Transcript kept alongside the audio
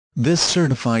This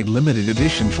certified limited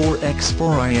edition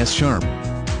 4X4 is sharp.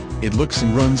 It looks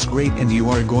and runs great, and you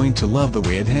are going to love the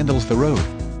way it handles the road.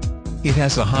 It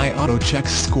has a high AutoCheck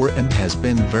score and has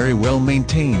been very well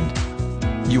maintained.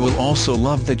 You will also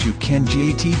love that you can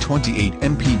get 28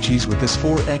 mpgs with this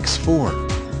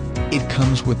 4X4. It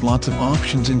comes with lots of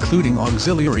options, including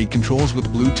auxiliary controls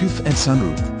with Bluetooth and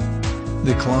sunroof.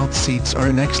 The cloth seats are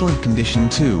in excellent condition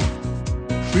too.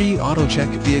 Free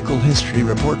AutoCheck Vehicle History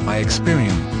Report by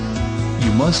Experian.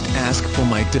 You must ask for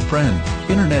Mike DuFresne,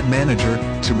 Internet Manager,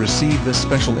 to receive this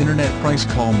special Internet price.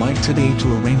 Call Mike today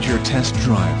to arrange your test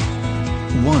drive.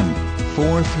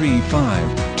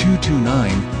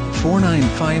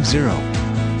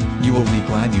 1-435-229-4950. You will be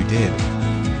glad you did.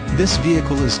 This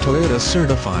vehicle is Toyota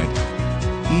certified.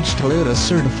 Each Toyota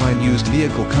certified used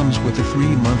vehicle comes with a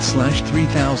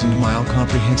 3-month/3,000-mile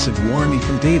comprehensive warranty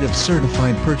from date of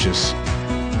certified purchase.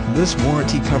 This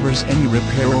warranty covers any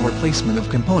repair or replacement of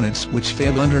components which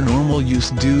fail under normal use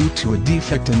due to a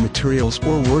defect in materials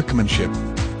or workmanship.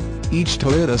 Each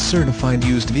Toyota certified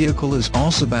used vehicle is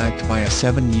also backed by a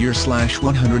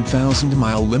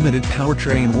 7-year/100,000-mile limited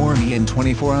powertrain warranty and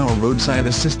 24-hour roadside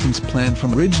assistance plan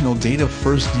from original date of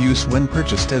first use when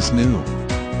purchased as new.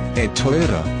 At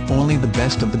Toyota, only the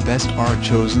best of the best are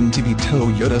chosen to be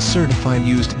Toyota certified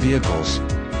used vehicles.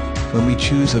 When we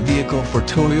choose a vehicle for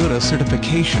Toyota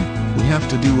certification, we have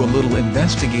to do a little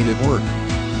investigative work.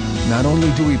 Not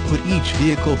only do we put each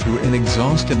vehicle through an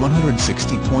exhaustive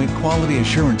 160-point quality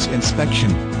assurance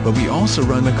inspection, but we also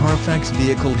run a CARFAX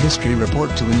Vehicle History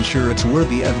Report to ensure it's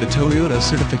worthy of the Toyota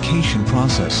certification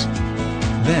process.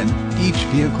 Then, each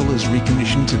vehicle is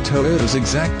reconditioned to Toyota's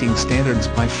exacting standards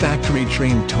by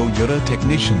factory-trained Toyota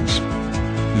technicians.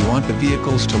 We want the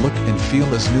vehicles to look and feel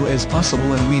as new as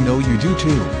possible, and we know you do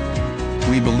too.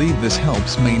 We believe this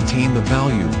helps maintain the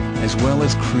value, as well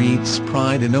as creates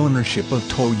pride in ownership of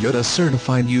Toyota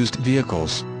certified used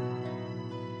vehicles.